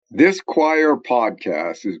This choir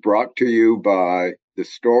podcast is brought to you by the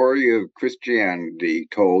story of Christianity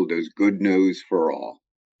told as good news for all.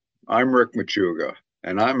 I'm Rick Machuga,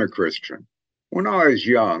 and I'm a Christian. When I was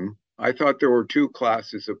young, I thought there were two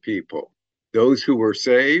classes of people: those who were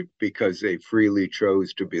saved because they freely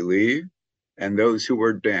chose to believe, and those who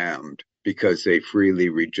were damned because they freely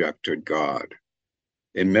rejected God.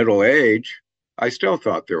 In middle age, I still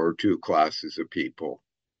thought there were two classes of people: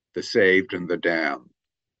 the saved and the damned.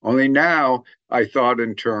 Only now I thought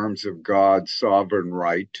in terms of God's sovereign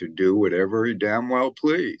right to do whatever he damn well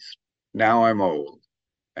pleased. Now I'm old,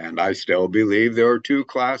 and I still believe there are two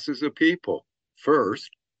classes of people. First,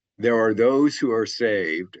 there are those who are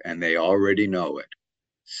saved and they already know it.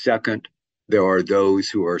 Second, there are those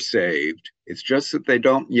who are saved. It's just that they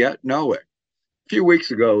don't yet know it. A few weeks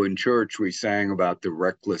ago in church, we sang about the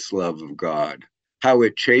reckless love of God, how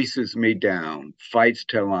it chases me down, fights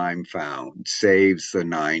till I'm found, saves the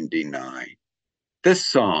 99. This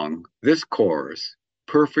song, this chorus,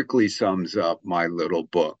 perfectly sums up my little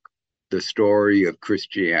book, The Story of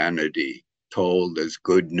Christianity Told as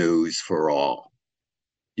Good News for All.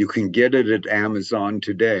 You can get it at Amazon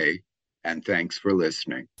today, and thanks for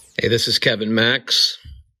listening. Hey, this is Kevin Max,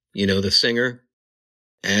 the singer.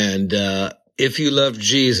 And if you love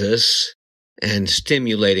Jesus and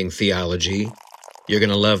stimulating theology, you're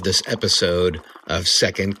going to love this episode of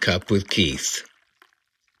Second Cup with Keith.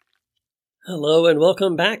 Hello and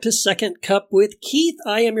welcome back to Second Cup with Keith.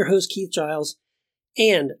 I am your host, Keith Giles.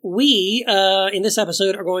 And we, in this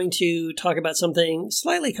episode, are going to talk about something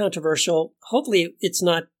slightly controversial. Hopefully it's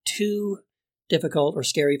not too difficult or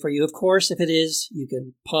scary for you. Of course, if it is, you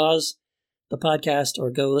can pause the podcast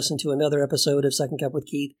or go listen to another episode of Second Cup with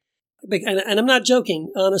Keith. And I'm not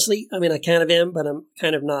joking, honestly. I mean, I kind of am, but I'm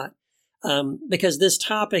kind of not. Because this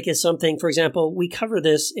topic is something, for example, we cover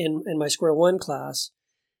this in my Square One class.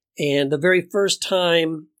 And the very first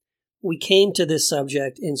time we came to this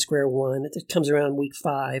subject in Square One, it comes around week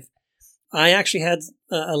 5, I actually had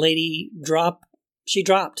a lady drop. She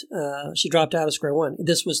dropped out of Square One.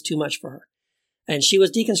 This was too much for her. And she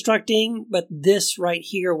was deconstructing, but this right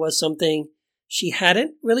here was something she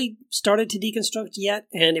hadn't really started to deconstruct yet.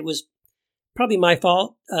 And it was probably my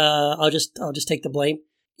fault. I'll just take the blame.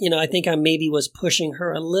 I think I maybe was pushing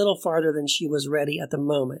her a little farther than she was ready at the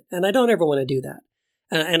moment. And I don't ever want to do that.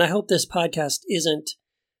 And I hope this podcast isn't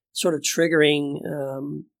sort of triggering,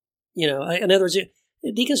 in other words,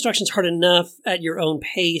 deconstruction's hard enough at your own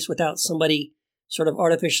pace without somebody sort of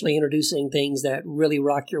artificially introducing things that really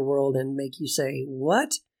rock your world and make you say,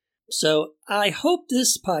 what? So I hope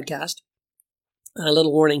this podcast, a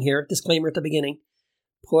little warning here, disclaimer at the beginning,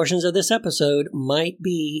 portions of this episode might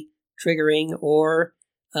be triggering or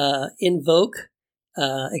invoke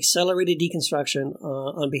accelerated deconstruction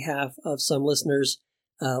on behalf of some listeners.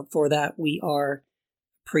 For that, we are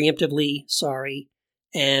preemptively sorry,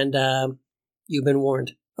 and you've been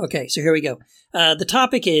warned. Okay, so here we go. The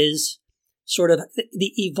topic is sort of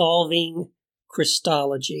the evolving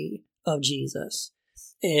Christology of Jesus.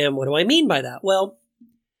 And what do I mean by that? Well,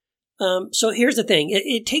 so here's the thing.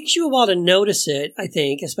 It takes you a while to notice it, I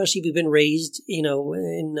think, especially if you've been raised,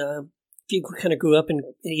 if you kind of grew up in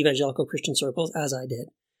evangelical Christian circles, as I did.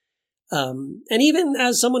 And even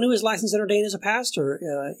as someone who is licensed and ordained as a pastor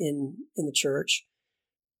in the church,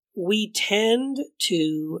 we tend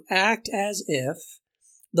to act as if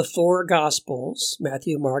the 4 Gospels,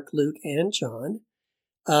 Matthew, Mark, Luke, and John,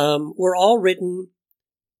 were all written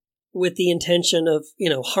with the intention of,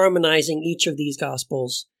 harmonizing each of these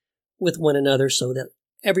Gospels with one another so that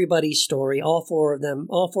everybody's story, all 4 of them,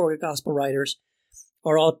 all 4 Gospel writers,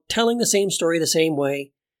 are all telling the same story the same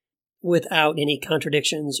way without any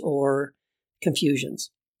contradictions or confusions.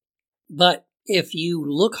 But if you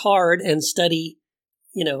look hard and study,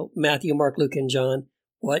 Matthew, Mark, Luke, and John,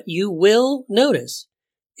 what you will notice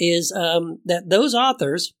is that those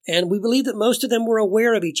authors, and we believe that most of them were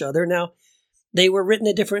aware of each other. Now, they were written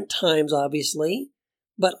at different times, obviously,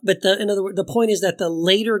 but in other words, the point is that the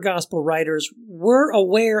later gospel writers were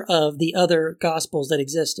aware of the other gospels that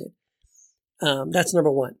existed. That's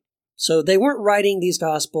number one. So they weren't writing these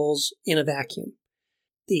Gospels in a vacuum.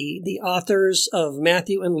 The authors of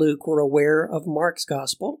Matthew and Luke were aware of Mark's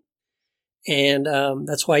Gospel, and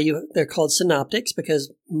that's why they're called synoptics,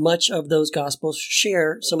 because much of those Gospels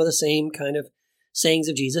share some of the same kind of sayings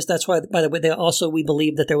of Jesus. That's why, by the way, we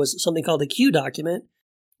believe that there was something called the Q document,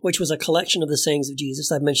 which was a collection of the sayings of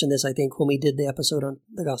Jesus. I've mentioned this, I think, when we did the episode on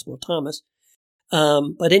the Gospel of Thomas.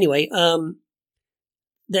 But anyway,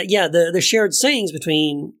 the shared sayings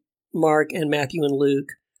between Mark and Matthew and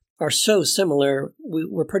Luke are so similar.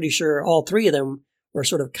 We're pretty sure all 3 of them were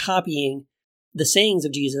sort of copying the sayings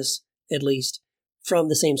of Jesus, at least, from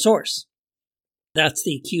the same source. That's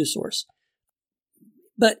the Q source.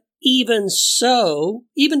 But even so,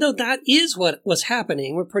 even though that is what was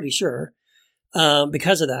happening, we're pretty sure,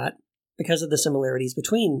 because of that, because of the similarities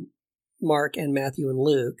between Mark and Matthew and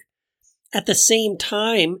Luke, at the same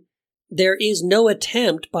time, there is no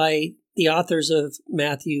attempt by the authors of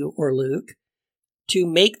Matthew or Luke to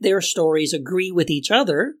make their stories agree with each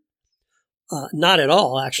other. Not at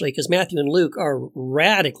all, actually, because Matthew and Luke are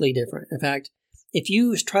radically different. In fact, if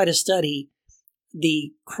you try to study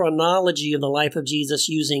the chronology of the life of Jesus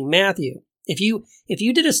using Matthew, if you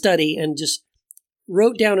did a study and just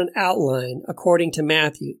wrote down an outline according to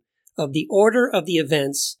Matthew of the order of the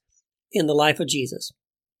events in the life of Jesus,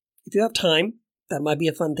 if you have time, that might be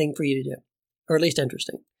a fun thing for you to do, or at least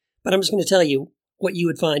interesting. But I'm just going to tell you what you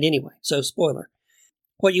would find anyway. So, spoiler.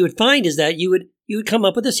 What you would find is that you would come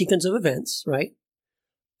up with a sequence of events, right?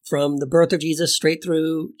 From the birth of Jesus straight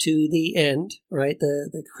through to the end, right?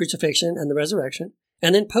 The crucifixion and the resurrection,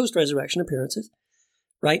 and then post-resurrection appearances,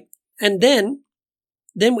 right? And then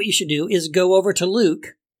what you should do is go over to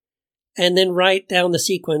Luke and then write down the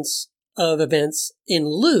sequence of events in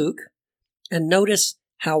Luke and notice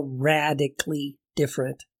how radically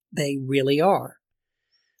different they really are.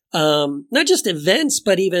 Not just events,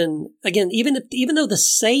 but even though the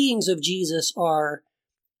sayings of Jesus are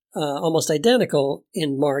almost identical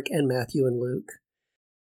in Mark and Matthew and Luke,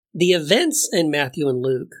 the events in Matthew and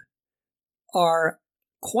Luke are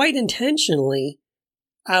quite intentionally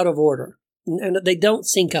out of order, and they don't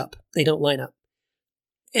sync up. They don't line up.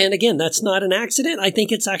 And again, that's not an accident. I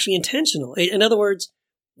think it's actually intentional. In other words,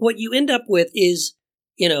 what you end up with is,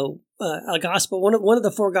 a gospel. One of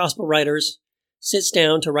the four gospel writers sits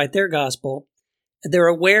down to write their gospel. They're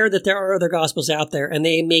aware that there are other gospels out there, and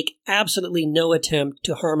they make absolutely no attempt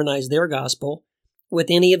to harmonize their gospel with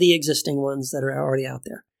any of the existing ones that are already out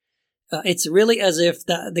there. It's really as if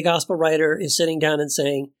the gospel writer is sitting down and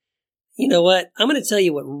saying, you know what, I'm going to tell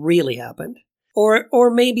you what really happened.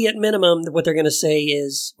 Or maybe at minimum, what they're going to say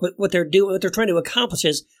is, what they're trying to accomplish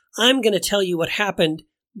is, I'm going to tell you what happened,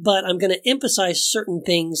 but I'm going to emphasize certain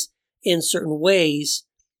things in certain ways.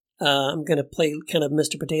 I'm going to play kind of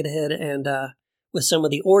Mr. Potato Head and with some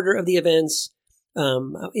of the order of the events.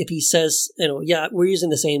 If he says, we're using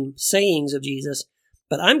the same sayings of Jesus,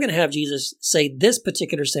 but I'm going to have Jesus say this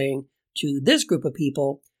particular saying to this group of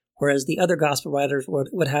people, whereas the other gospel writers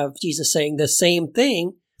would have Jesus saying the same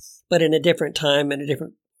thing, but in a different time and a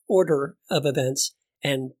different order of events,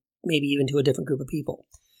 and maybe even to a different group of people.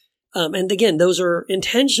 And again, those are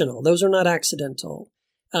intentional. Those are not accidental.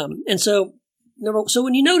 So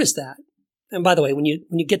when you notice that, and by the way, when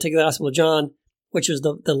you get to the Gospel of John, which was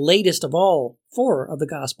the latest of all four of the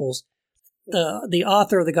Gospels, the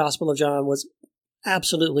author of the Gospel of John was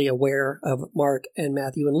absolutely aware of Mark and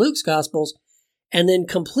Matthew and Luke's Gospels, and then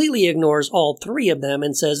completely ignores all three of them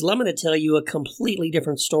and says, I'm going to tell you a completely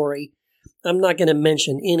different story. I'm not going to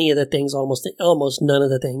mention any of the things, almost none of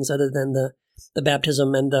the things, other than the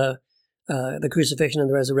baptism and the crucifixion and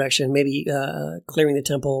the resurrection, maybe clearing the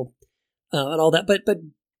temple and all that, but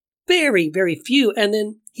very, very few. And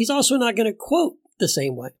then he's also not going to quote the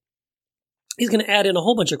same way. He's going to add in a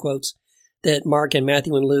whole bunch of quotes that Mark and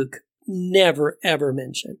Matthew and Luke never, ever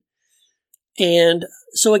mention. And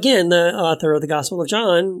so again, the author of the Gospel of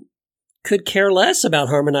John could care less about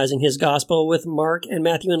harmonizing his gospel with Mark and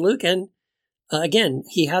Matthew and Luke. And again,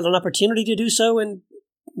 he had an opportunity to do so and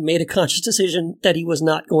made a conscious decision that he was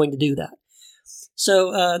not going to do that.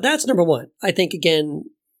 So that's number one. I think, again,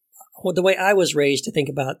 the way I was raised to think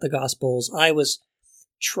about the Gospels, I was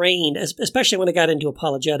trained, especially when I got into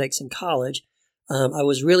apologetics in college, I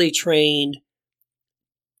was really trained,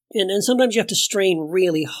 and sometimes you have to strain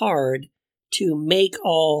really hard to make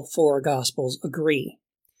all four Gospels agree.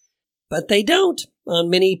 But they don't on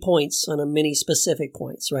many points, on many specific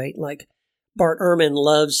points, right? Like Bart Ehrman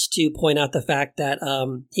loves to point out the fact that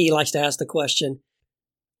he likes to ask the question,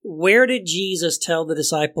 where did Jesus tell the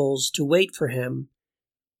disciples to wait for him,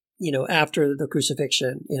 after the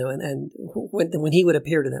crucifixion, and when he would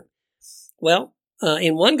appear to them? Well,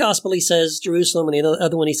 in one gospel he says Jerusalem, and in the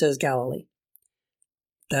other one he says Galilee.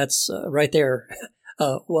 That's right there.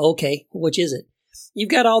 Well, okay, which is it? You've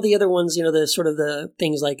got all the other ones, the sort of the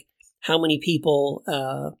things like how many people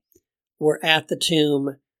were at the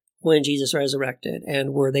tomb when Jesus resurrected,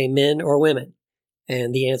 and were they men or women?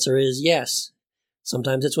 And the answer is yes.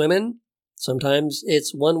 Sometimes it's women, sometimes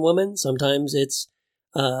it's one woman, sometimes it's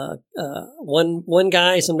one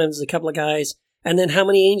guy, sometimes it's a couple of guys. And then how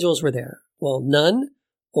many angels were there? Well, none,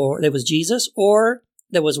 or there was Jesus, or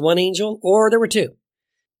there was one angel, or there were two.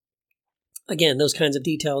 Again, those kinds of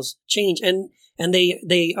details change. And And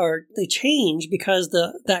they change because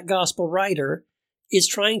that gospel writer is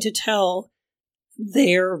trying to tell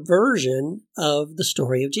their version of the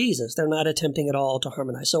story of Jesus. They're not attempting at all to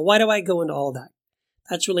harmonize. So why do I go into all that?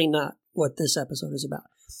 That's really not what this episode is about.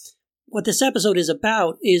 What this episode is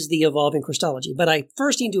about is the evolving Christology. But I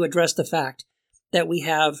first need to address the fact that we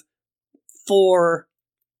have 4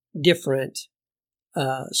 different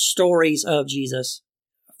stories of Jesus,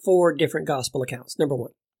 4 different gospel accounts. Number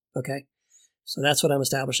 1. Okay? So that's what I'm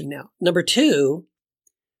establishing now. Number 2,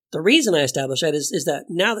 the reason I established that is that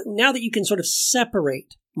now that you can sort of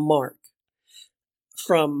separate Mark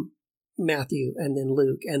from Matthew and then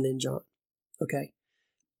Luke and then John. Okay?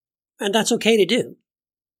 And that's okay to do.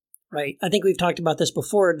 Right? I think we've talked about this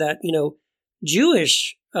before that,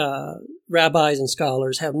 Jewish rabbis and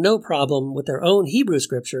scholars have no problem with their own Hebrew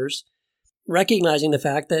scriptures, recognizing the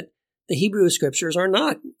fact that the Hebrew scriptures are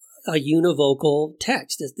not a univocal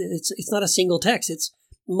text. It's not a single text. It's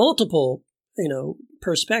multiple,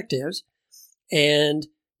 perspectives, and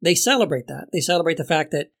they celebrate that. They celebrate the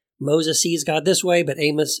fact that Moses sees God this way, but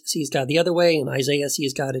Amos sees God the other way, and Isaiah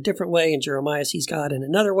sees God a different way, and Jeremiah sees God in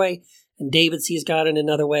another way, and David sees God in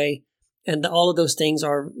another way, and all of those things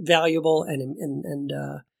are valuable and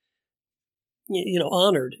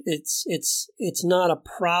honored. It's not a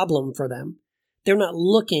problem for them. They're not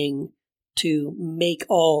looking to make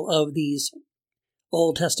all of these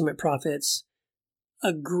Old Testament prophets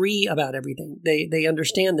agree about everything. They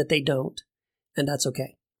understand that they don't, and that's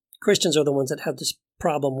okay. Christians are the ones that have this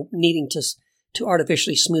problem needing to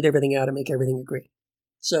artificially smooth everything out and make everything agree.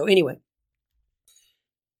 So anyway,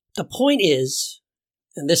 the point is,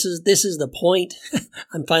 and this is the point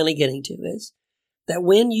I'm finally getting to, is that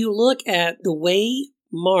when you look at the way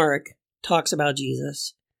Mark talks about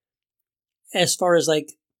Jesus, as far as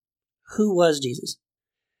like, who was Jesus?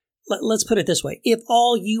 Let's put it this way. If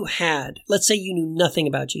all you had, let's say you knew nothing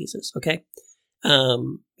about Jesus, okay?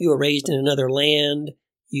 You were raised in another land.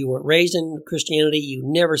 You weren't raised in Christianity. You've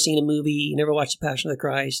never seen a movie. You never watched The Passion of the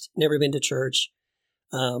Christ. Never been to church.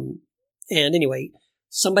 And anyway,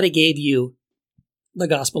 somebody gave you the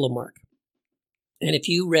Gospel of Mark. And if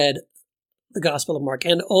you read the Gospel of Mark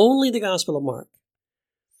and only the Gospel of Mark,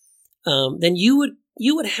 then you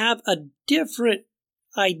would have a different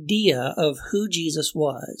idea of who Jesus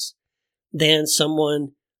was than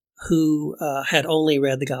someone who had only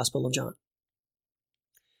read the Gospel of John.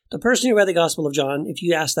 The person who read the Gospel of John, if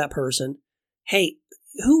you ask that person, hey,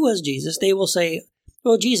 who was Jesus? They will say,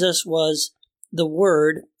 well, Jesus was the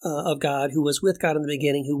Word of God who was with God in the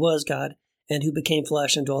beginning, who was God, and who became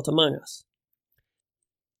flesh and dwelt among us.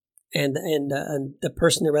 And the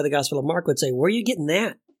person who read the Gospel of Mark would say, where are you getting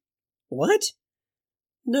that? What?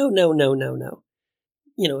 No. The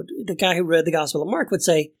guy who read the Gospel of Mark would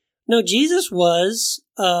say, no, Jesus was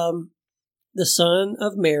the son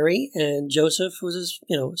of Mary, and Joseph was his,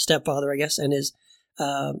 stepfather, I guess, and his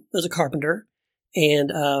was a carpenter.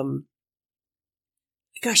 And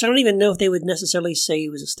gosh, I don't even know if they would necessarily say he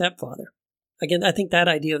was a stepfather. Again, I think that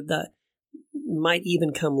idea of that might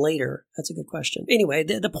even come later. That's a good question. Anyway,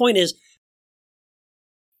 the point is,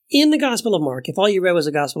 in the Gospel of Mark, if all you read was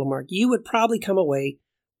the Gospel of Mark, you would probably come away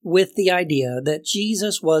with the idea that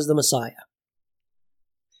Jesus was the Messiah.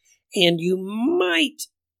 And you might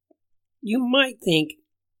think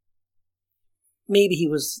maybe he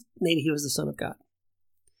was the Son of God.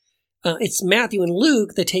 It's Matthew and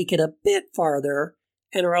Luke that take it a bit farther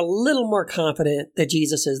and are a little more confident that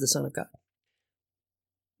Jesus is the Son of God.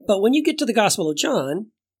 But when you get to the Gospel of John,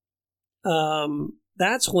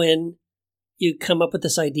 that's when you come up with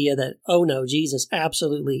this idea that, oh no, Jesus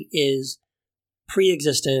absolutely is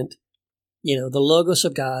pre-existent. The Logos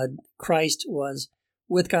of God, Christ was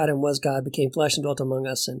with God and was God, became flesh and dwelt among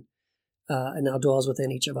us, and now dwells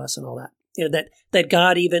within each of us, and all that.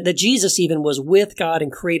 That Jesus even was with God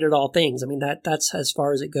and created all things. I mean, that's as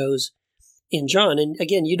far as it goes in John. And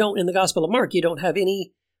again, in the Gospel of Mark, you don't have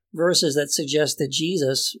any verses that suggest that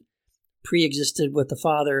Jesus pre-existed with the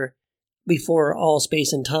Father before all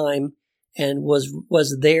space and time and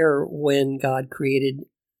was there when God created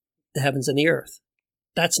the heavens and the earth.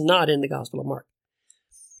 That's not in the Gospel of Mark.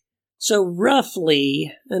 So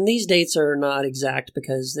roughly, and these dates are not exact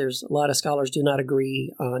because there's a lot of scholars do not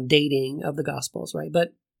agree on dating of the Gospels, right?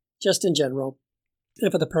 But just in general,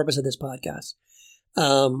 and for the purpose of this podcast,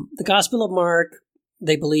 the Gospel of Mark,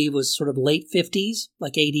 they believe, was sort of late 50s,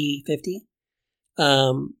 like AD 50.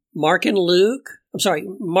 Mark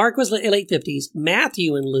was late 50s.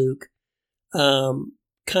 Matthew and Luke,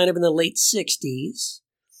 kind of in the late 60s.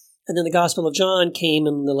 And then the Gospel of John came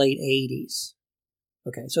in the late 80s.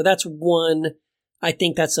 Okay, so that's one. I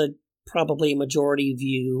think that's probably a majority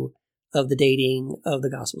view of the dating of the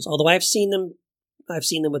Gospels. Although I've seen them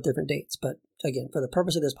with different dates. But again, for the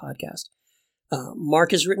purpose of this podcast,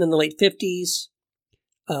 Mark is written in the late 50s,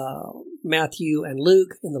 Matthew and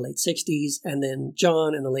Luke in the late 60s, and then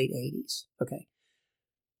John in the late 80s. Okay.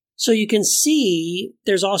 So you can see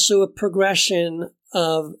there's also a progression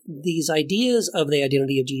of these ideas of the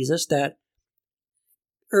identity of Jesus that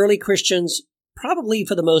early Christians, probably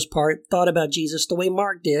for the most part, thought about Jesus the way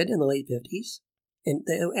Mark did in the late 50s, and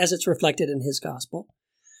as it's reflected in his gospel.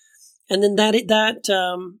 And then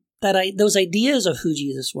those ideas of who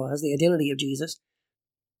Jesus was, the identity of Jesus,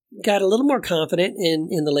 got a little more confident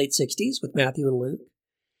in the late 60s with Matthew and Luke.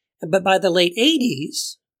 But by the late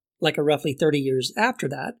 80s, like roughly 30 years after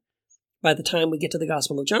that, by the time we get to the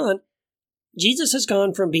Gospel of John, Jesus has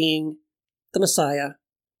gone from being the Messiah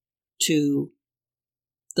to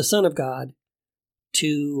the Son of God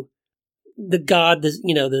to the God,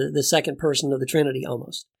 the second person of the Trinity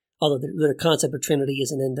almost. Although the concept of Trinity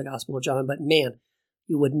isn't in the Gospel of John, but man,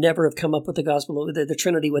 you would never have come up with the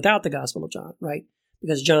Trinity without the Gospel of John, right?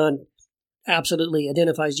 Because John absolutely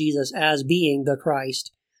identifies Jesus as being the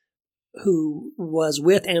Christ who was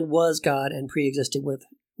with and was God and pre-existed with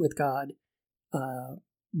God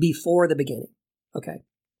before the beginning. Okay.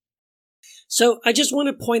 So I just want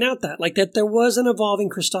to point out that there was an evolving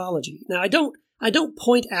Christology. Now I don't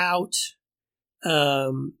point out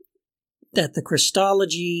that the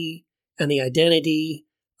Christology and the identity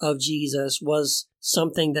of Jesus was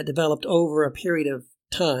something that developed over a period of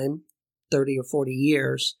time, 30 or 40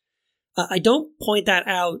 years. I don't point that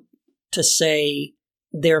out to say,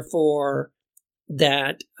 therefore,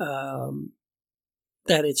 that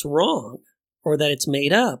it's wrong or that it's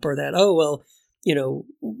made up or that,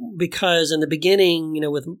 because in the beginning,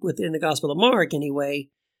 within the Gospel of Mark anyway,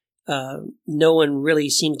 no one really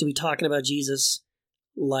seems to be talking about Jesus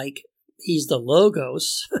like he's the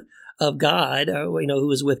Logos of God,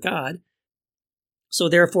 who is with God. So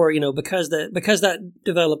therefore, because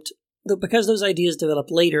those ideas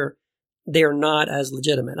developed later, they're not as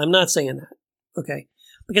legitimate. I'm not saying that, okay?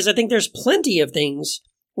 Because I think there's plenty of things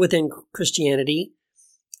within Christianity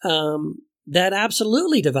that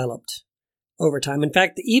absolutely developed over time. In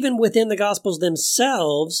fact, even within the Gospels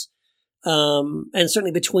themselves, and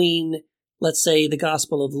certainly between, let's say, the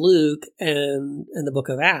Gospel of Luke and the book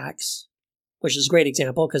of Acts, which is a great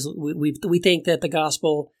example because we think that the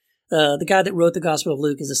guy that wrote the Gospel of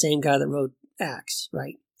Luke is the same guy that wrote Acts,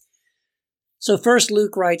 right? So first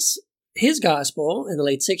Luke writes his Gospel in the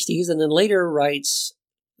late 60s and then later writes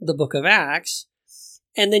the book of Acts.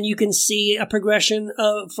 And then you can see a progression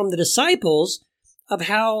from the disciples of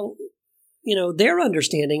how, their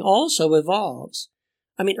understanding also evolves.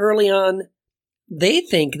 I mean, early on, they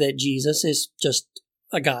think that Jesus is just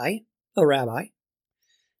a guy, a rabbi.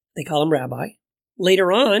 They call him Rabbi.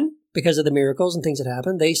 Later on, because of the miracles and things that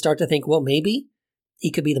happen, they start to think, well, maybe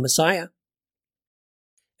he could be the Messiah.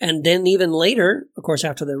 And then even later, of course,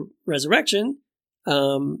 after the resurrection,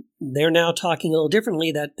 they're now talking a little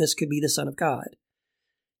differently that this could be the Son of God.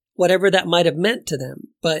 Whatever that might have meant to them.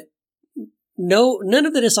 But none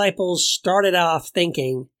of the disciples started off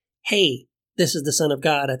thinking, hey, this is the Son of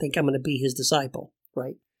God. I think I'm going to be his disciple,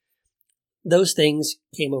 right? Those things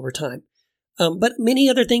came over time. But many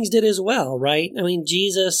other things did as well, right? I mean,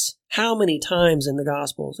 Jesus, how many times in the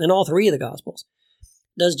Gospels, in all three of the Gospels,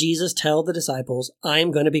 does Jesus tell the disciples,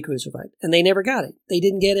 I'm going to be crucified? And they never got it. They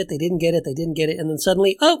didn't get it. They didn't get it. They didn't get it. And then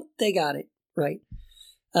suddenly, they got it, right?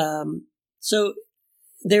 So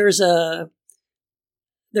there's a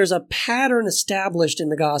pattern established in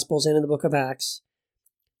the Gospels and in the book of Acts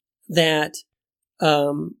that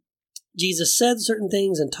Jesus said certain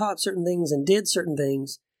things and taught certain things and did certain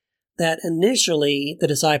things that initially the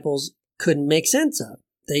disciples couldn't make sense of.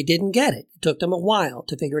 They didn't get it. It took them a while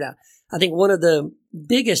to figure it out. I think one of the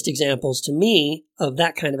biggest examples to me of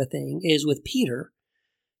that kind of a thing is with Peter.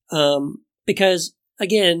 Because,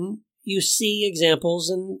 again, you see examples,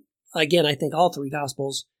 and again, I think all three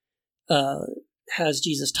Gospels has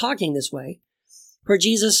Jesus talking this way, where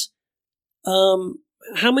Jesus,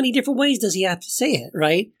 how many different ways does he have to say it,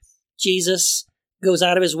 right? Jesus goes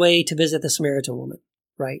out of his way to visit the Samaritan woman,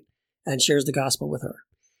 right? And shares the gospel with her.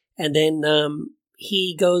 And then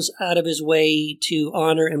he goes out of his way to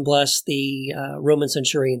honor and bless the Roman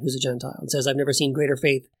centurion who's a Gentile and says, I've never seen greater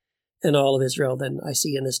faith in all of Israel than I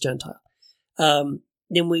see in this Gentile.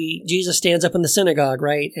 Then Jesus stands up in the synagogue,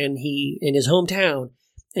 right? And he, in his hometown,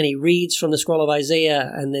 and he reads from the scroll of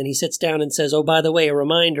Isaiah, and then he sits down and says, oh, by the way, a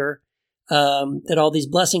reminder that all these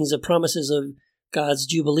blessings of promises of God's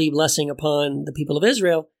Jubilee blessing upon the people of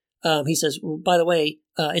Israel, he says, well, by the way,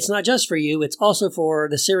 it's not just for you, it's also for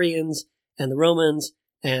the Syrians and the Romans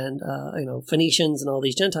and Phoenicians and all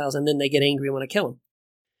these Gentiles, and then they get angry and want to kill him.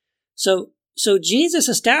 So Jesus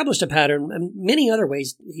established a pattern, and many other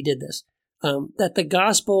ways he did this, that the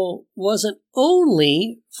gospel wasn't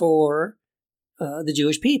only for the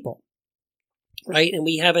Jewish people, right? And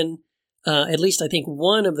we have at least I think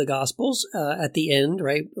one of the gospels at the end,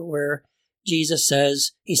 right, where Jesus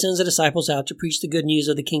says he sends the disciples out to preach the good news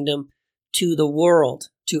of the kingdom to the world,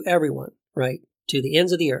 to everyone, right, to the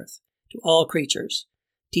ends of the earth, to all creatures,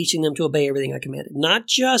 teaching them to obey everything I commanded. Not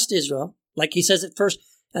just Israel, like he says at first.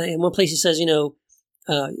 In one place he says,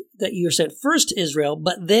 that you're sent first to Israel,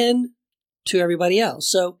 but then to everybody else.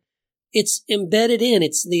 So it's embedded in,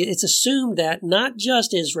 it's assumed that not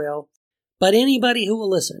just Israel, but anybody who will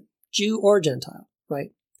listen, Jew or Gentile,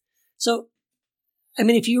 right? So,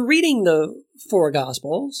 if you're reading the four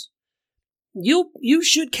Gospels, you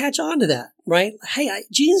should catch on to that, right? Hey,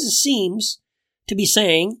 Jesus seems to be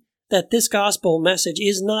saying that this gospel message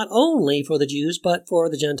is not only for the Jews, but for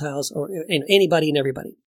the Gentiles or anybody and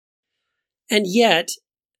everybody. And yet,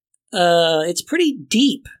 it's pretty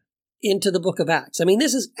deep into the book of Acts.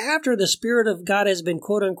 This is after the Spirit of God has been,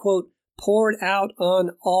 quote unquote, poured out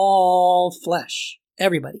on all flesh,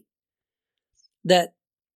 everybody. That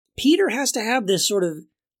Peter has to have this sort of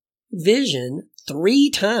vision three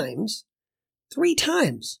times,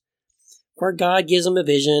 where God gives him a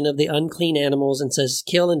vision of the unclean animals and says,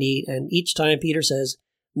 kill and eat. And each time Peter says,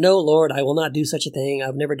 no, Lord, I will not do such a thing.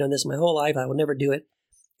 I've never done this in my whole life. I will never do it.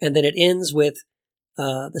 And then it ends with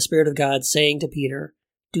the Spirit of God saying to Peter,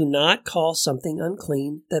 do not call something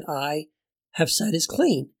unclean that I have said is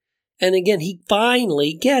clean. And again, he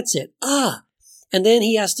finally gets it. And then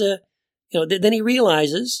he has to, then he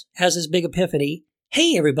realizes, has this big epiphany.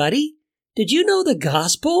 Hey, everybody, did you know the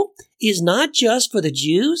gospel is not just for the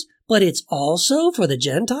Jews, but it's also for the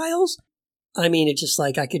Gentiles? It's just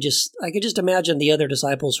like, I could just imagine the other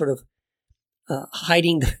disciples sort of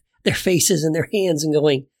hiding their faces in their hands and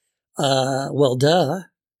going, well, duh.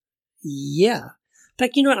 Yeah. In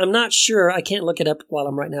fact, you know what? I'm not sure. I can't look it up while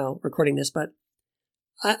I'm right now recording this, but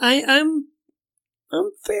I'm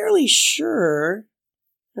fairly sure,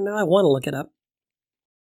 and now I want to look it up.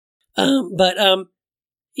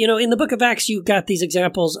 In the book of Acts, you've got these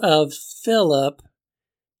examples of Philip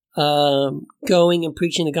going and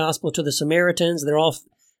preaching the gospel to the Samaritans.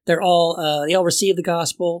 They all receive the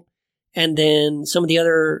gospel, and then some of the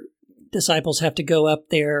other disciples have to go up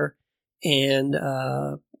there and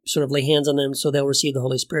sort of lay hands on them so they'll receive the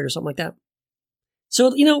Holy Spirit or something like that.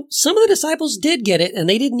 So, some of the disciples did get it, and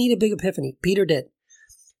they didn't need a big epiphany. Peter did.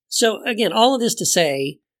 So, again, all of this to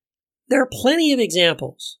say, there are plenty of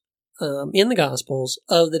examples in the Gospels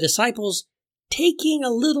of the disciples taking a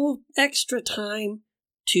little extra time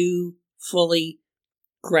to fully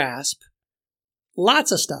grasp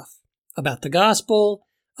lots of stuff about the gospel,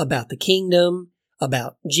 about the kingdom,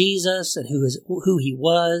 about Jesus and who he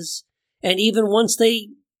was. And even once they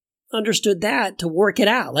understood that, to work it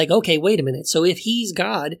out. Like, okay, wait a minute. So if he's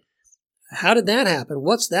God, how did that happen?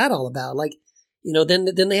 What's that all about?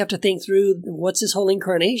 Then they have to think through what's this whole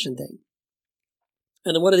incarnation thing?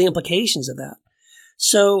 And then what are the implications of that?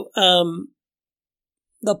 So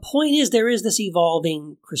the point is there is this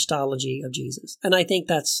evolving Christology of Jesus. And I think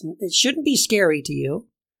it shouldn't be scary to you,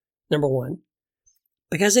 number one,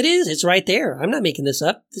 because it is. It's right there. I'm not making this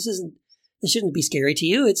up. This shouldn't be scary to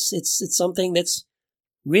you. It's something that's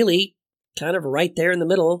really kind of right there in the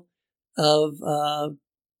middle of the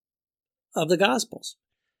Gospels.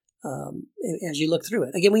 As you look through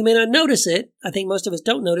it. Again, we may not notice it. I think most of us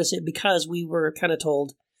don't notice it because we were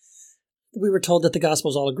told that the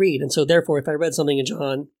Gospels all agreed. And so therefore, if I read something in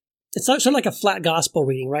John, it's sort of like a flat gospel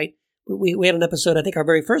reading, right? We had an episode, I think our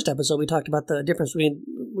very first episode, we talked about the difference between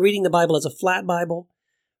reading the Bible as a flat Bible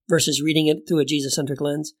versus reading it through a Jesus-centric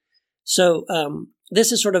lens. So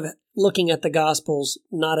this is sort of looking at the Gospels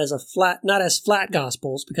not as flat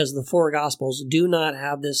Gospels, because the four Gospels do not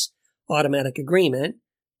have this automatic agreement.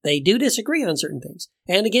 They do disagree on certain things.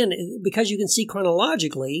 And again, because you can see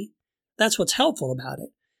chronologically, that's what's helpful about it.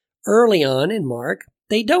 Early on in Mark,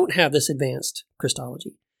 they don't have this advanced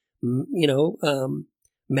Christology.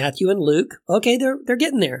 Matthew and Luke, okay, they're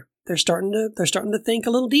getting there. They're starting to think a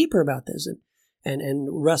little deeper about this and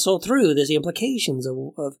wrestle through the implications of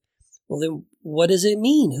well, then what does it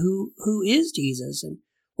mean? Who is Jesus and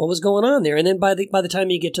what was going on there? And then by the time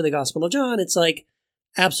you get to the Gospel of John, it's like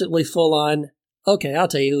absolutely full on. Okay, I'll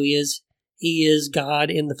tell you who he is. He is God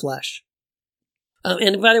in the flesh.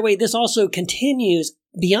 And by the way, this also continues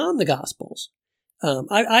beyond the Gospels.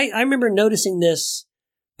 I remember noticing this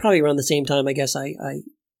probably around the same time, I guess I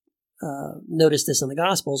noticed this in the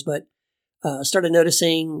Gospels, but started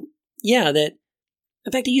noticing, that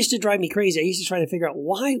In fact, it used to drive me crazy. I used to try to figure out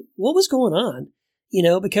what was going on,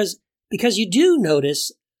 because you do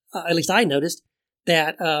notice, at least I noticed,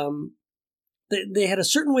 that they had a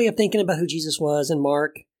certain way of thinking about who Jesus was in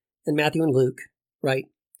Mark and Matthew and Luke, right?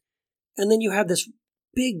 And then you have this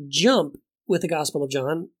big jump with the Gospel of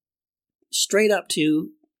John straight up to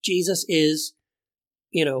Jesus is,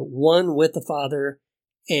 one with the Father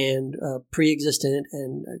and pre-existent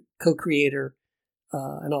and co-creator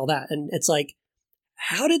and all that. And it's like,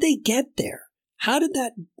 how did they get there? How did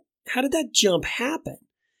that jump happen?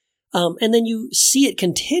 And then you see it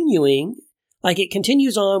continuing, like it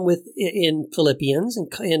continues on in Philippians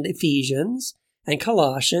and Ephesians and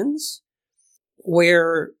Colossians,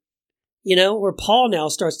 where Paul now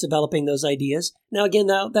starts developing those ideas. Now, again,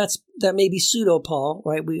 that may be pseudo Paul,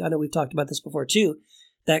 right? I know we've talked about this before too.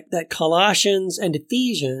 That Colossians and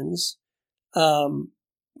Ephesians,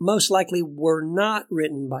 most likely were not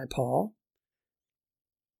written by Paul.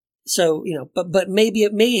 So, but maybe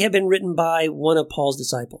it may have been written by one of Paul's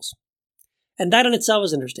disciples. And that in itself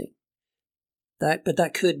is interesting. But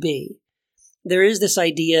that could be. There is this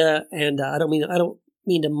idea, and I don't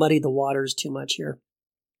mean to muddy the waters too much here.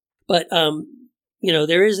 But,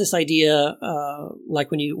 there is this idea,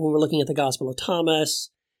 like when we're looking at the Gospel of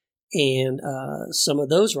Thomas and some of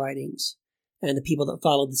those writings and the people that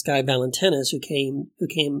followed this guy Valentinus who came,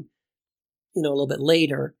 a little bit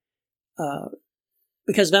later,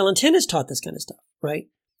 because Valentinus taught this kind of stuff, right?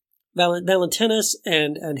 Valentinus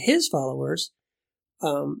and his followers,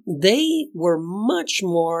 they were much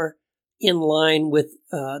more in line with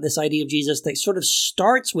this idea of Jesus that sort of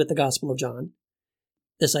starts with the Gospel of John,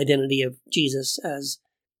 this identity of Jesus as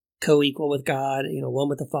co-equal with God, one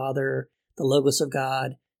with the Father, the Logos of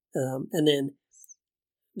God, and then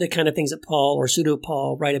the kind of things that Paul or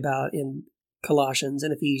pseudo-Paul write about in Colossians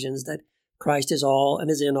and Ephesians, that Christ is all and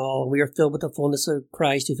is in all, and we are filled with the fullness of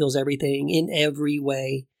Christ who fills everything in every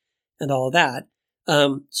way, and all of that.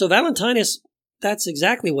 So Valentinus, that's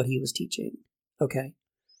exactly what he was teaching. Okay.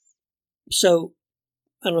 So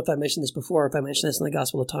I don't know if I mentioned this before, if I mentioned this in the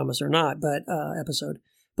Gospel of Thomas or not, but episode.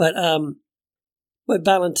 But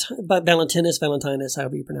Valentinus,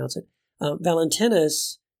 however you pronounce it,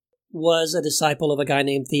 Valentinus was a disciple of a guy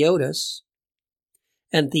named Theodotus,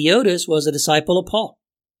 and Theodotus was a disciple of Paul.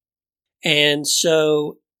 And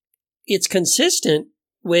so it's consistent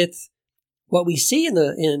with what we see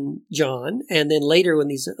in John, and then later in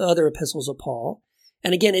these other epistles of Paul.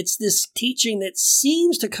 And again, it's this teaching that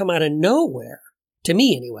seems to come out of nowhere, to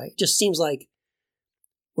me anyway. It just seems like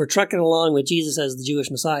we're trucking along with Jesus as the Jewish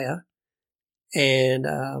Messiah, and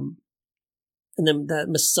then that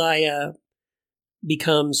Messiah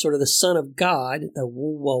becomes sort of the Son of God.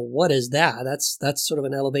 Well, what is that? That's sort of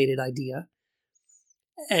an elevated idea.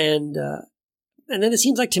 And then it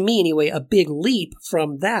seems like, to me anyway, a big leap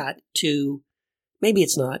from that to, maybe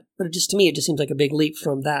it's not, but to me it just seems like a big leap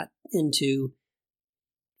from that into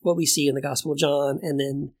what we see in the Gospel of John and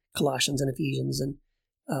then Colossians and Ephesians and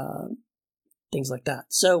things like that.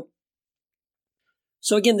 So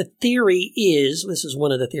again, the theory is, this is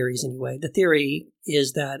one of the theories anyway, the theory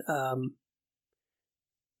is that,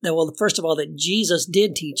 well, first of all, that Jesus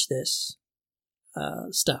did teach this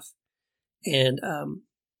stuff. And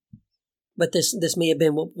but this may have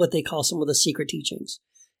been what they call some of the secret teachings.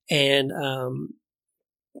 And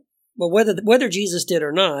but whether Jesus did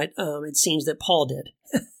or not, it seems that Paul did.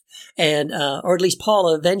 And or at least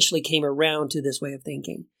Paul eventually came around to this way of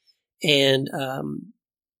thinking. And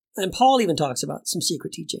Paul even talks about some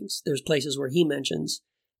secret teachings. There's places where he mentions,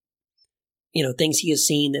 things he has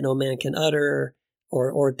seen that no man can utter,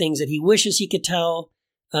 or things that he wishes he could tell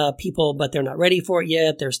people, but they're not ready for it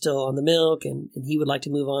yet. They're still on the milk, and he would like to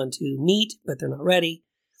move on to meat, but they're not ready.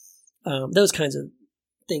 Those kinds of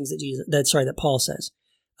things that Paul says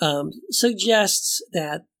suggests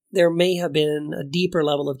that there may have been a deeper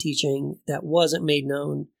level of teaching that wasn't made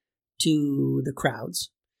known to the crowds,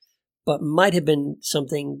 but might have been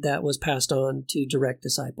something that was passed on to direct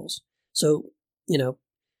disciples. So,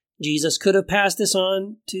 Jesus could have passed this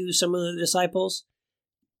on to some of the disciples.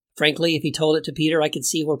 Frankly, if he told it to Peter, I could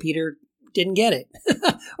see where Peter didn't get it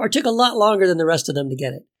or took a lot longer than the rest of them to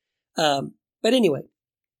get it. But anyway,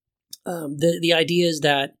 the idea is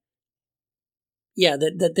that,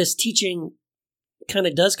 that this teaching kind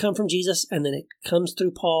of does come from Jesus, and then it comes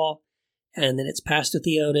through Paul, and then it's passed to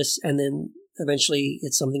Theodotus, and then eventually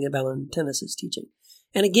it's something that Valentinus is teaching.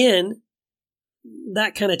 And again,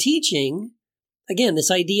 that kind of teaching,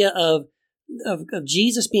 this idea of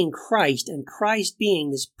Jesus being Christ and Christ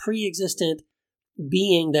being this pre-existent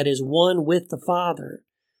being that is one with the Father,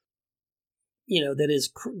 that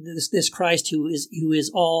is this Christ who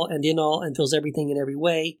is all and in all and fills everything in every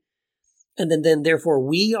way. And then therefore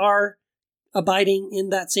we are abiding in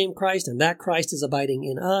that same Christ, and that Christ is abiding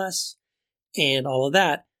in us, and all of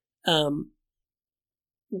that.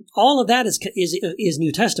 All of that is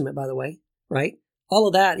New Testament, by the way, right? All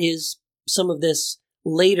of that is some of this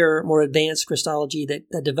later, more advanced Christology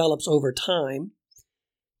that develops over time.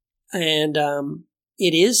 And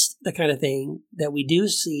it is the kind of thing that we do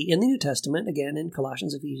see in the New Testament, again, in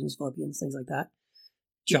Colossians, Ephesians, Philippians, things like that,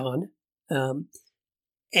 John.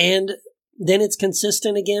 And then it's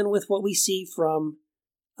consistent again with what we see from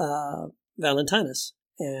Valentinus.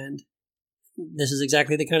 And this is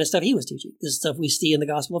exactly the kind of stuff he was teaching. This is stuff we see in the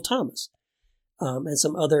Gospel of Thomas and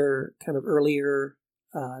some other kind of earlier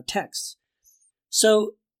texts.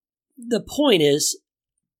 So the point is,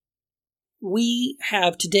 we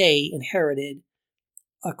have today inherited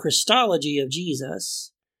a Christology of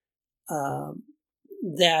Jesus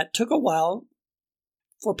that took a while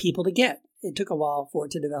for people to get. It took a while for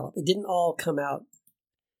it to develop. It didn't all come out,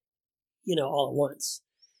 all at once.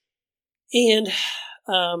 And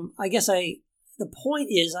I guess the point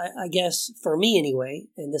is, I guess for me anyway,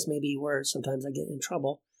 and this may be where sometimes I get in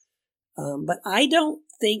trouble, but I don't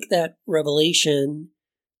think that revelation,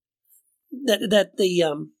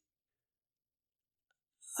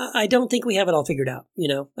 I don't think we have it all figured out.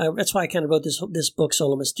 That's why I kind of wrote this book,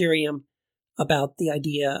 Sola Mysterium, about the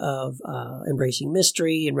idea of embracing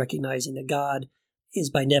mystery and recognizing that God is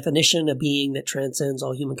by definition a being that transcends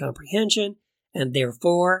all human comprehension, and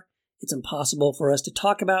therefore it's impossible for us to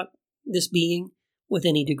talk about this being with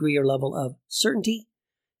any degree or level of certainty.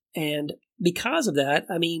 And because of that,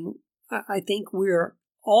 I think we're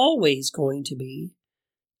always going to be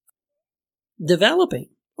developing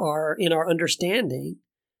in our understanding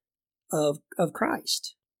of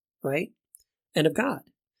Christ, right? And of God.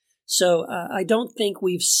 So I don't think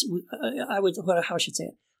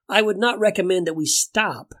I would not recommend that we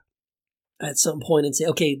stop at some point and say,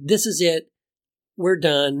 okay, this is it, we're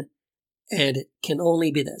done, and it can only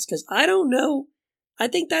be this. Because I don't know, I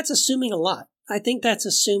think that's assuming a lot. I think that's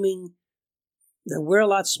assuming that we're a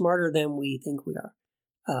lot smarter than we think we are.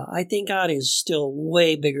 I think God is still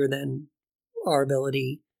way bigger than our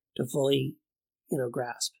ability to fully,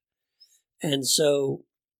 grasp. And so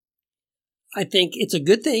I think it's a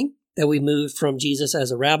good thing that we moved from Jesus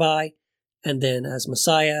as a rabbi, and then as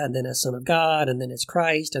Messiah, and then as Son of God, and then as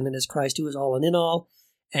Christ, and then as Christ who is all and in all,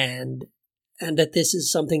 and that this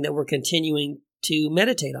is something that we're continuing to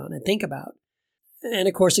meditate on and think about. And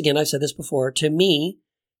of course, again, I've said this before, to me,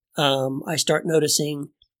 I start noticing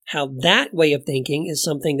how that way of thinking is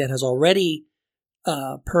something that has already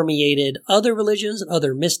permeated other religions and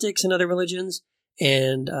other mystics in other religions,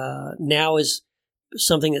 and now is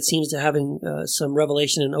something that seems to having some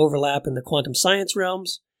revelation and overlap in the quantum science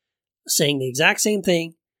realms, saying the exact same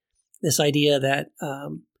thing. This idea that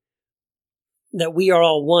that we are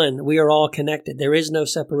all one, we are all connected. There is no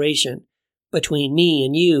separation between me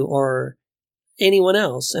and you or anyone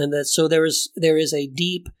else, and that so there is a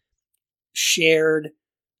deep, shared,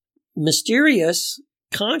 mysterious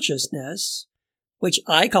consciousness, which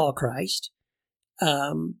I call Christ,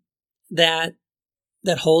 that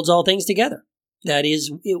holds all things together. That is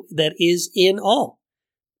in all.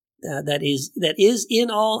 That is in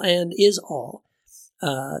all and is all.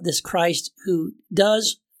 This Christ who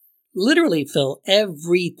does literally fill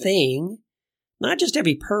everything, not just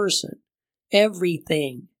every person,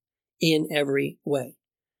 everything in every way.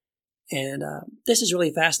 And this is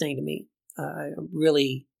really fascinating to me.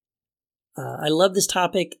 I love this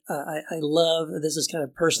topic. I love, this is kind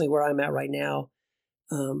of personally where I'm at right now.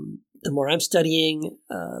 The more I'm studying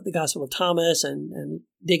the Gospel of Thomas and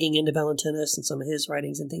digging into Valentinus and some of his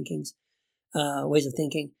writings and thinkings, ways of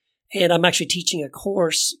thinking. And I'm actually teaching a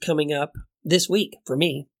course coming up this week for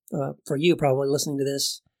me. For you probably listening to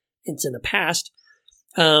this, it's in the past.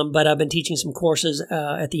 But I've been teaching some courses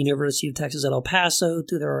at the University of Texas at El Paso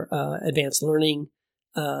through their advanced learning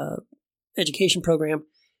education program.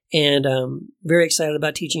 And very excited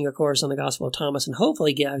about teaching a course on the Gospel of Thomas and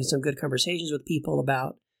hopefully having some good conversations with people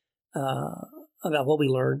about what we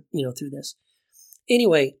learn, through this.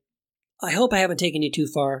 Anyway, I hope I haven't taken you too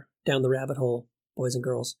far down the rabbit hole, boys and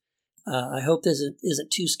girls. I hope this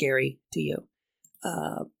isn't too scary to you.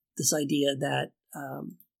 This idea that,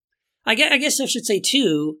 I guess I should say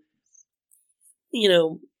too,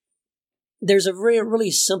 there's a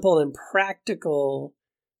really simple and practical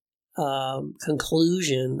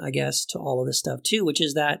conclusion, I guess, to all of this stuff too, which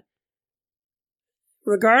is that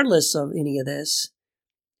regardless of any of this,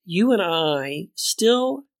 you and I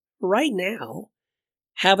still, right now,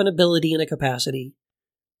 have an ability and a capacity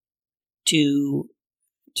to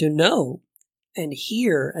know and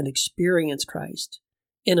hear and experience Christ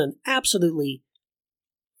in an absolutely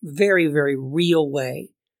very, very real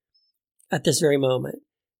way at this very moment.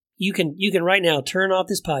 You can right now turn off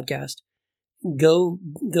this podcast, go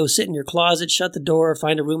sit in your closet, shut the door,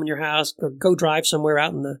 find a room in your house, or go drive somewhere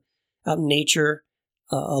out in nature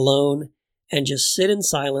alone, and just sit in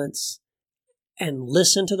silence and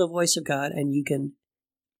listen to the voice of God, and you can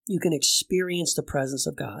experience the presence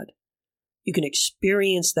of God. You can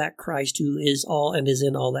experience that Christ who is all and is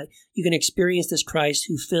in all that. You can experience this Christ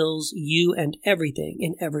who fills you and everything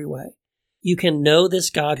in every way. You can know this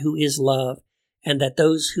God who is love, and that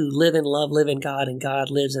those who live in love live in God and God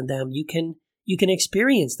lives in them. You can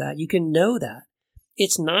experience that. You can know that.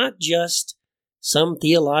 It's not just some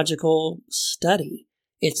theological study.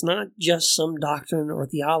 It's not just some doctrine or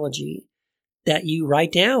theology that you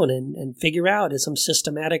write down and figure out in some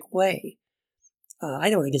systematic way.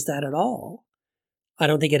 I don't think it's that at all. I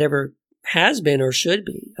don't think it ever has been or should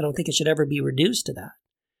be. I don't think it should ever be reduced to that.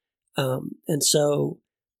 And so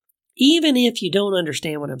even if you don't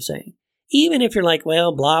understand what I'm saying, even if you're like,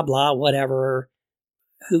 well, blah, blah, whatever,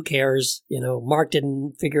 who cares? Mark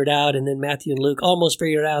didn't figure it out, and then Matthew and Luke almost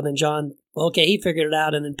figured it out, and then John, okay, he figured it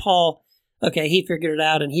out, and then Paul, okay, he figured it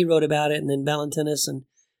out, and he wrote about it, and then Valentinus and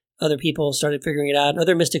other people started figuring it out, and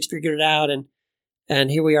other mystics figured it out, and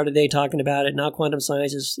here we are today talking about it. Now quantum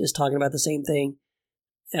science is talking about the same thing.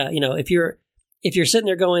 If you're sitting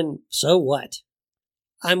there going, so what?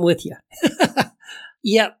 I'm with you.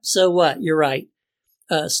 Yep, so what? You're right.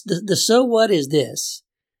 The so what is this.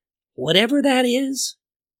 Whatever that is,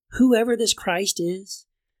 whoever this Christ is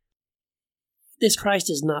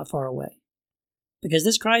not far away. Because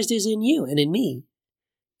this Christ is in you and in me.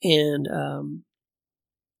 And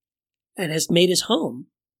has made his home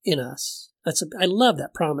in us. I love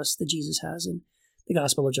that promise that Jesus has in the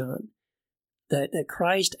Gospel of John, that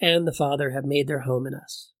Christ and the Father have made their home in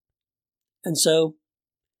us. And so,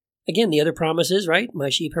 again, the other promise is, right, my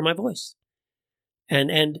sheep hear my voice.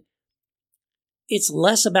 And it's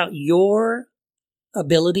less about your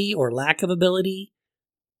ability or lack of ability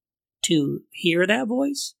to hear that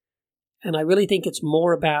voice. And I really think it's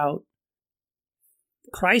more about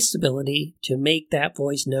Christ's ability to make that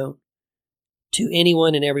voice known to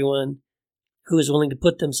anyone and everyone who is willing to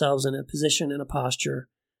put themselves in a position and a posture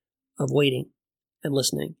of waiting and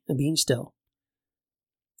listening and being still.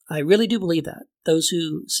 I really do believe that. Those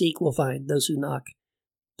who seek will find. Those who knock,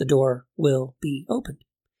 the door will be opened.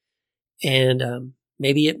 And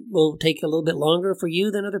maybe it will take a little bit longer for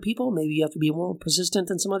you than other people. Maybe you have to be more persistent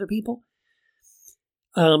than some other people.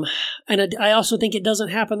 And I also think it doesn't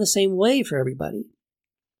happen the same way for everybody.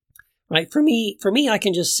 Right? For me, I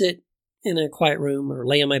can just sit in a quiet room or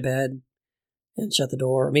lay in my bed and shut the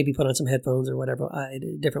door, or maybe put on some headphones or whatever,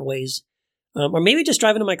 different ways. Or maybe just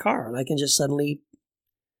drive into my car and I can just suddenly,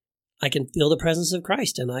 I can feel the presence of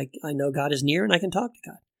Christ and I know God is near and I can talk to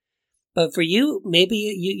God. But for you, maybe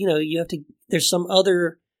you have to, there's some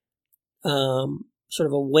other sort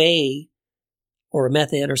of a way or a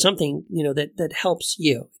method or something, that helps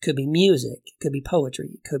you. It could be music, it could be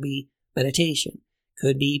poetry, it could be meditation, it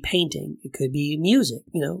could be painting, it could be music,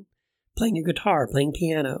 playing your guitar, playing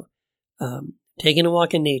piano, taking a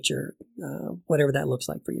walk in nature, whatever that looks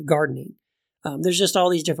like for you, gardening. There's just all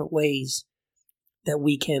these different ways that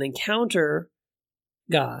we can encounter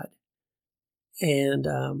God. And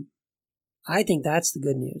I think that's the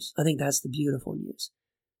good news. I think that's the beautiful news.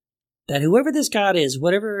 That whoever this God is,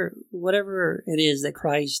 whatever it is that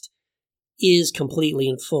Christ is completely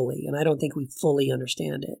and fully, and I don't think we fully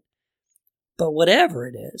understand it, but whatever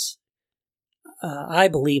it is, I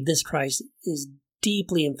believe this Christ is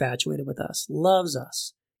deeply infatuated with us, loves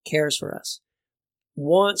us, cares for us,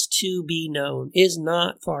 wants to be known, is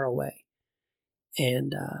not far away.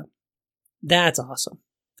 And that's awesome.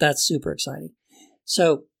 That's super exciting.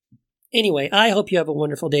 So anyway, I hope you have a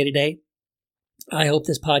wonderful day today. I hope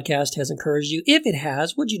this podcast has encouraged you. If it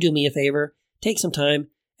has, would you do me a favor? Take some time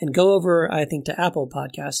and go over, I think, to Apple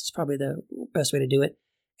Podcasts. It's probably the best way to do it.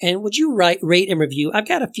 And would you rate and review? I've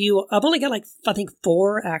got a few. I've only got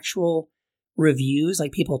 4 actual reviews,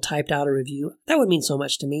 like people typed out a review. That would mean so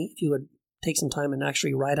much to me if you would take some time and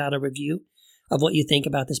actually write out a review of what you think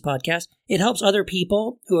about this podcast. It helps other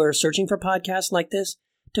people who are searching for podcasts like this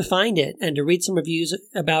to find it and to read some reviews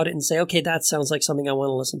about it and say, okay, that sounds like something I want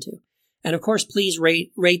to listen to. And of course, please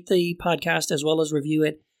rate the podcast as well as review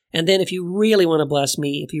it. And then if you really want to bless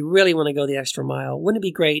me, if you really want to go the extra mile, wouldn't it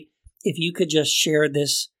be great if you could just share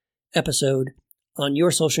this episode on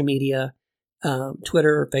your social media,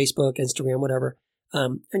 Twitter, Facebook, Instagram, whatever,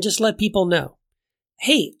 and just let people know,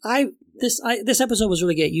 hey, this episode was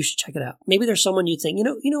really good. You should check it out. Maybe there's someone you'd think,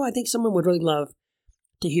 I think someone would really love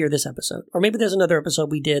to hear this episode. Or maybe there's another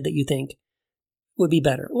episode we did that you think would be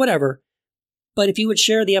better. Whatever. But if you would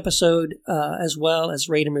share the episode as well as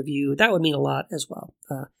rate and review, that would mean a lot as well.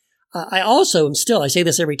 I also am still, I say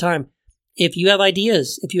this every time, if you have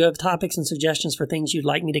ideas, if you have topics and suggestions for things you'd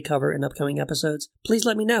like me to cover in upcoming episodes, please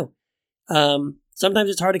let me know. Sometimes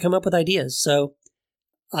it's hard to come up with ideas. So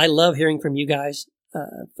I love hearing from you guys. I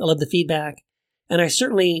love the feedback. And I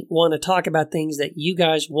certainly want to talk about things that you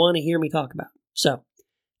guys want to hear me talk about. So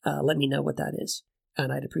let me know what that is.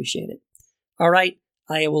 And I'd appreciate it. All right.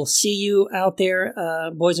 I will see you out there,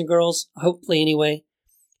 boys and girls, hopefully anyway,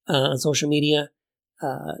 on social media.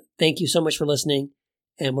 Thank you so much for listening.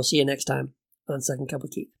 And we'll see you next time on Second Cup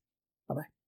with Keith. Bye-bye.